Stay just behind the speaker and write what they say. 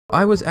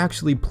I was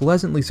actually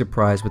pleasantly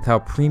surprised with how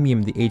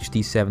premium the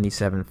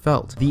HD77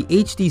 felt. The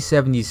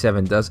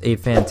HD77 does a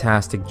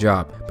fantastic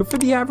job, but for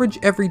the average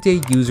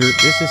everyday user,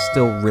 this is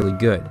still really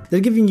good. They're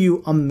giving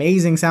you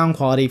amazing sound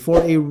quality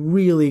for a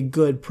really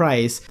good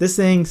price. This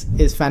thing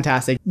is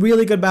fantastic.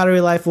 Really good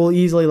battery life, will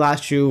easily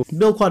last you.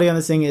 Build quality on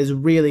this thing is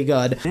really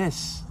good.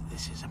 This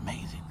is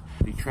amazing.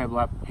 The Treble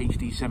Up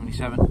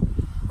HD77,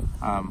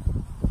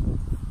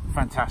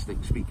 fantastic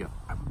speaker.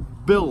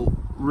 Built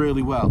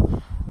really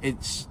well.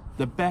 It's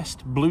the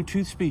best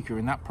Bluetooth speaker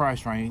in that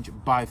price range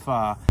by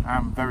far.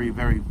 I'm very,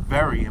 very,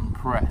 very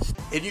impressed.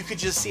 And you could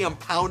just see them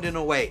pounding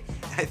away.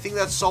 I think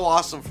that's so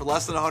awesome for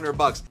less than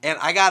 $100. And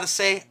I gotta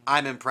say,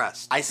 I'm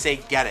impressed. I say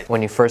get it.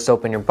 When you first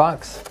open your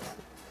box,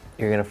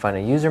 you're gonna find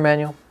a user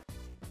manual.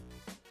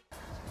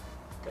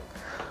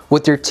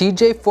 With your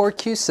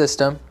TJ4Q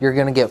system, you're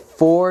gonna get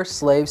 4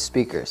 slave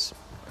speakers.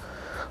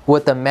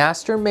 With a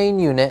master main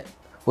unit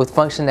with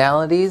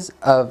functionalities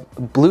of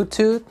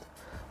Bluetooth,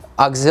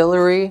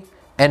 auxiliary,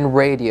 and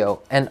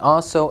radio, and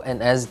also an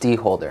SD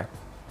holder.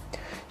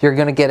 You're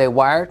gonna get a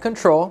wired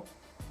control,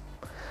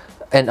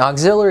 an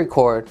auxiliary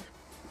cord,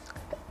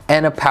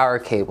 and a power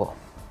cable.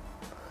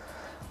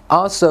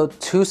 Also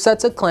 2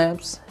 sets of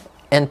clamps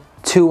and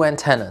 2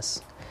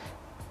 antennas,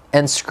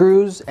 and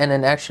screws and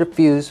an extra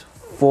fuse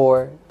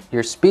for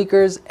your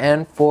speakers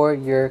and for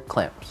your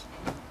clamps.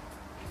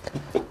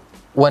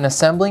 When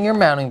assembling your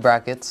mounting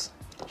brackets,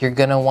 you're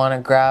gonna wanna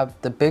grab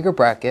the bigger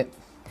bracket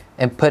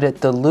and put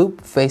it the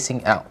loop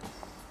facing out.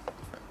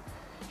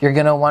 You're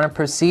gonna wanna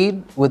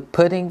proceed with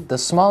putting the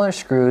smaller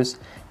screws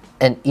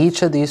in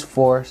each of these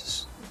 4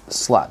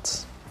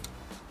 slots.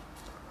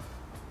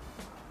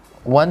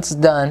 Once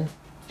done,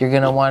 you're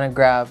gonna wanna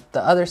grab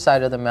the other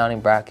side of the mounting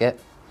bracket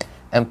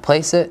and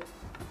place it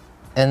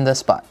in the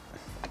spot.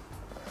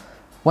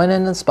 When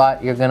in the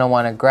spot, you're gonna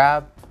wanna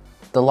grab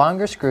the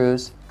longer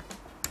screws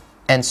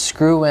and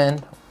screw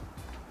in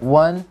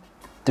one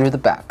through the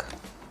back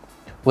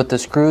with the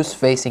screws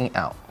facing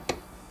out.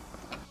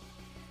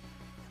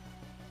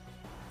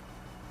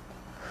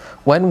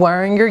 When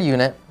wiring your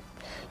unit,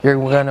 you're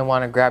going to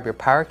want to grab your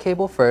power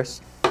cable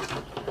first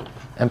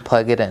and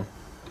plug it in.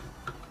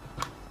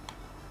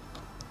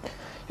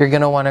 You're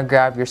going to want to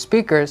grab your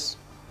speakers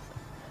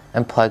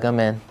and plug them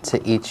in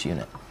to each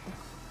unit.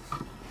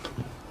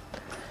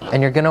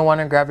 And you're going to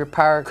want to grab your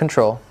power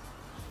control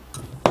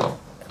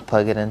and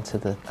plug it into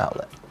the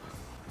outlet.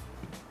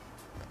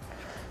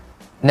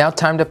 Now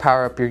time to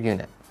power up your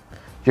unit.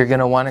 You're going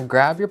to want to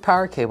grab your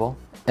power cable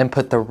and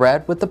put the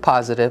red with the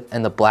positive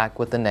and the black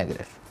with the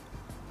negative.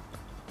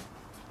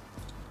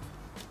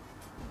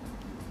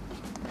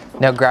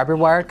 Now grab your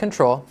wired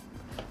control,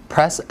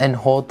 press and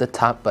hold the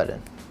top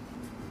button.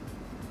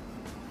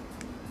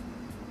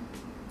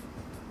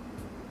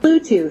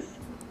 Bluetooth.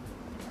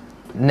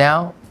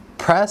 Now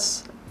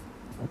press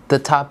the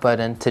top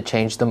button to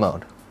change the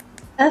mode.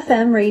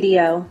 FM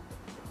radio.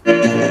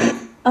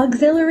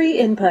 Auxiliary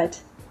input.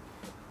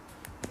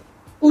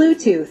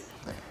 Bluetooth.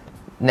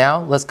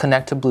 Now let's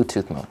connect to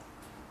Bluetooth mode.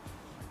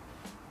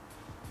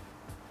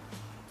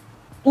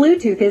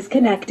 Bluetooth is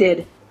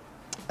connected.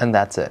 And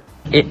that's it.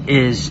 It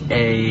is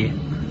a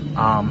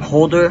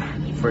holder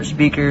for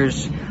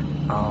speakers,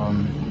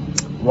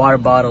 water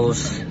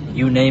bottles,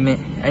 you name it,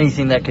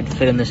 anything that could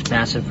fit in this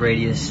massive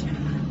radius.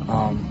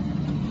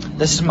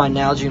 This is my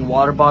Nalgene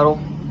water bottle.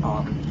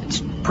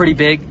 It's pretty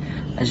big,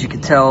 as you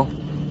can tell,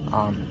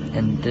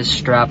 and this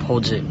strap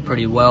holds it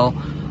pretty well.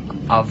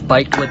 I've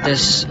biked with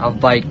this. I've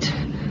biked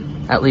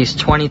at least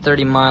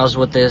 20-30 miles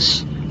with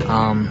this,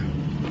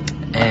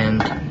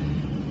 and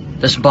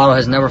this bottle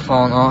has never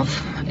fallen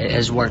off. It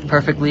has worked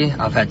perfectly.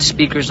 I've had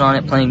speakers on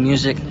it playing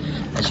music.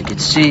 As you can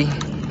see,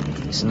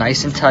 it's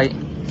nice and tight.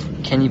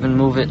 Can't even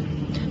move it.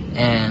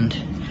 And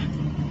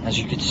as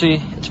you can see,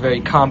 it's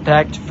very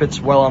compact, fits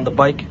well on the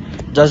bike,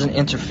 doesn't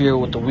interfere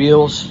with the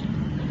wheels.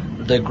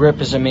 The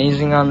grip is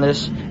amazing on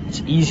this.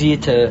 It's easy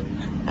to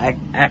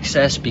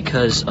access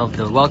because of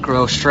the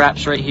Velcro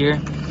straps right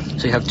here.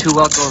 So you have 2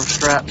 Velcro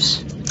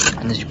straps,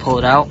 and as you pull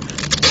it out,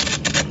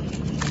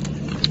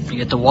 you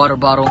get the water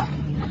bottle.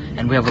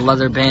 And we have a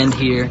leather band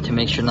here to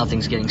make sure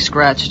nothing's getting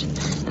scratched.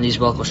 And these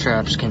Velcro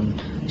straps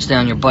can stay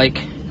on your bike.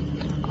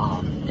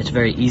 It's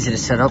very easy to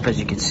set up, as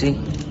you can see.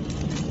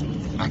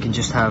 I can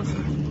just have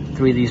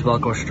 3 of these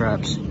Velcro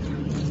straps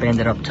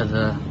banded up to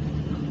the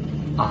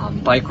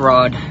bike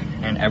rod,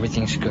 and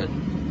everything's good.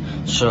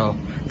 So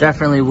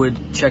definitely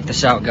would check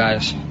this out,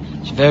 guys.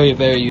 It's very,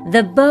 very useful.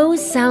 The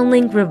Bose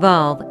SoundLink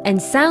Revolve and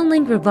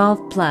SoundLink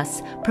Revolve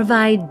Plus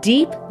provide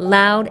deep,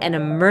 loud, and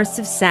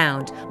immersive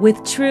sound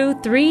with true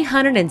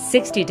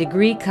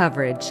 360-degree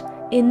coverage.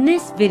 In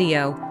this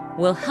video,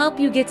 we'll help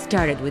you get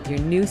started with your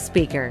new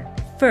speaker.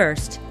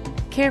 First,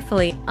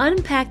 carefully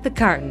unpack the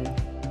carton.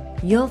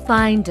 You'll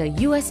find a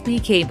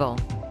USB cable,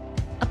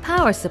 a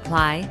power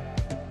supply,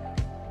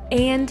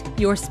 and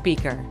your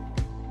speaker.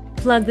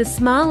 Plug the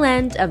small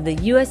end of the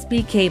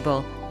USB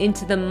cable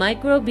into the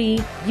Micro B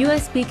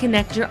USB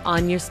connector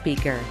on your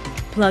speaker.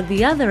 Plug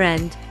the other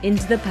end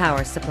into the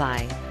power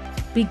supply.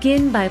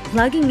 Begin by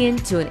plugging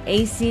into an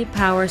AC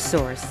power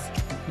source.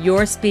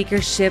 Your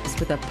speaker ships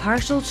with a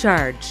partial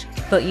charge,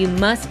 but you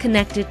must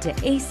connect it to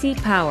AC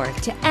power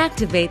to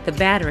activate the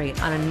battery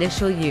on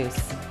initial use.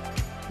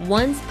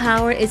 Once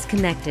power is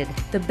connected,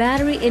 the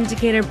battery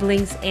indicator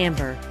blinks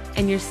amber,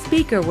 and your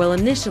speaker will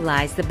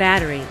initialize the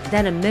battery,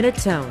 then emit a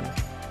tone.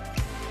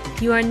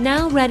 You are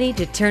now ready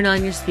to turn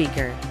on your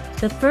speaker.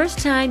 The first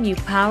time you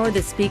power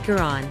the speaker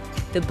on,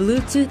 the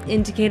Bluetooth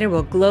indicator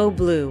will glow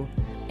blue,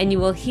 and you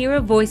will hear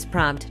a voice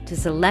prompt to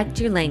select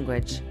your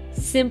language.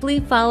 Simply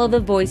follow the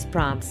voice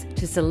prompts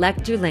to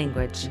select your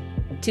language.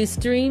 To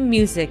stream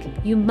music,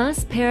 you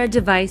must pair a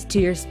device to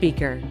your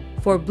speaker.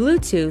 For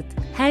Bluetooth,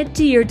 head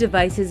to your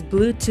device's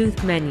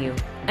Bluetooth menu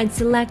and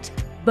select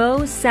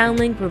Bose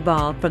SoundLink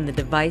Revolve from the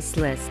device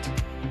list.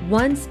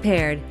 Once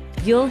paired,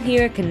 you'll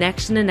hear a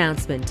connection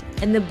announcement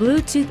and the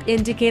Bluetooth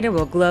indicator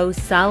will glow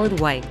solid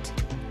white.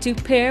 To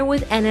pair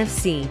with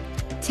NFC,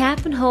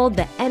 tap and hold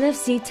the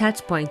NFC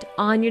touchpoint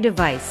on your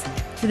device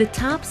to the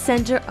top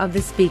center of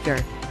the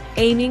speaker,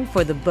 aiming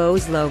for the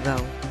Bose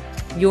logo.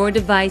 Your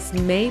device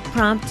may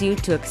prompt you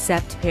to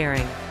accept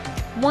pairing.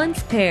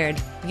 Once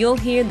paired, you'll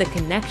hear the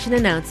connection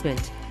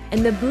announcement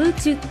and the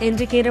Bluetooth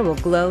indicator will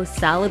glow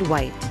solid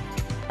white.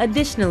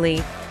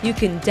 Additionally, you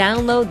can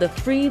download the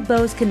free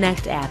Bose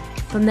Connect app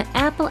from the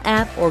Apple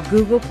App or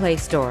Google Play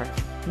Store.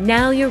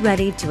 Now you're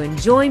ready to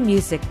enjoy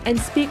music and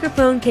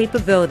speakerphone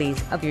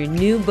capabilities of your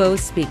new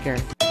Bose speaker.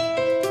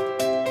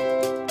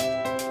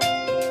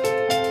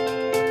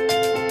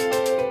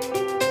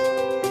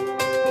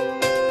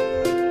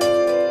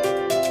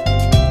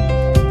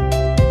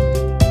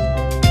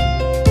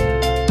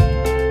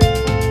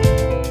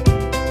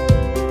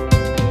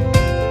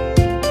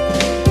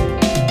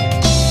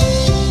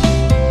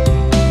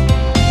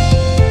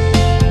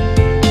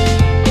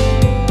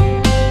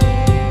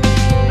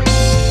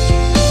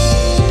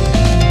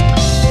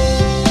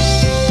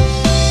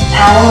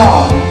 Power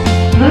on.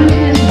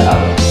 Bluetooth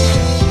mode.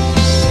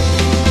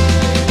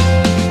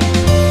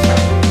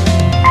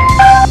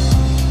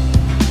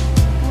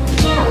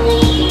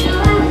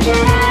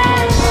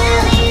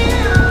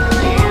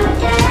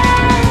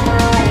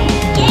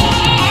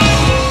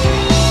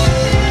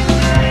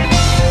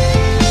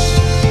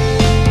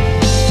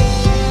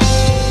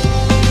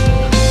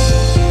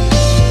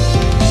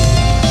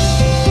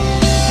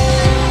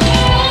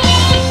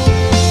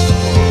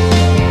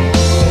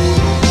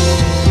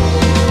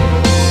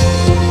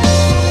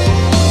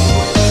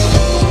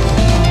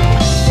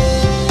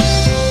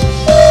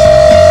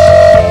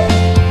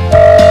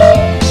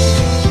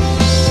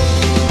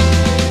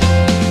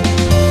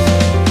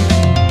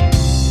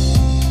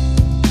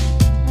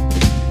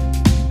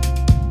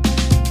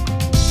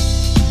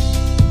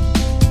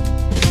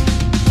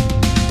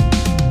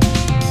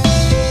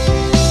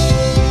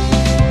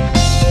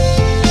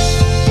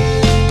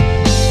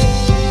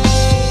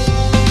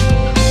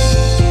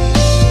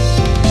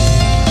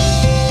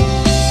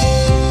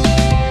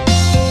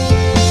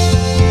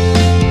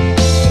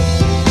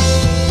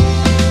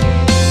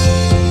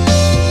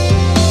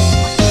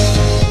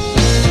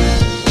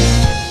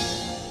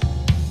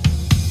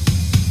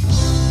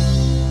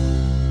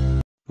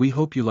 We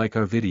hope you like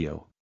our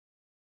video.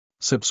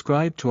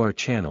 Subscribe to our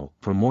channel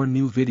for more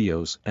new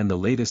videos and the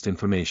latest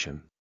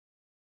information.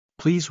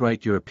 Please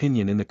write your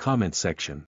opinion in the comments section.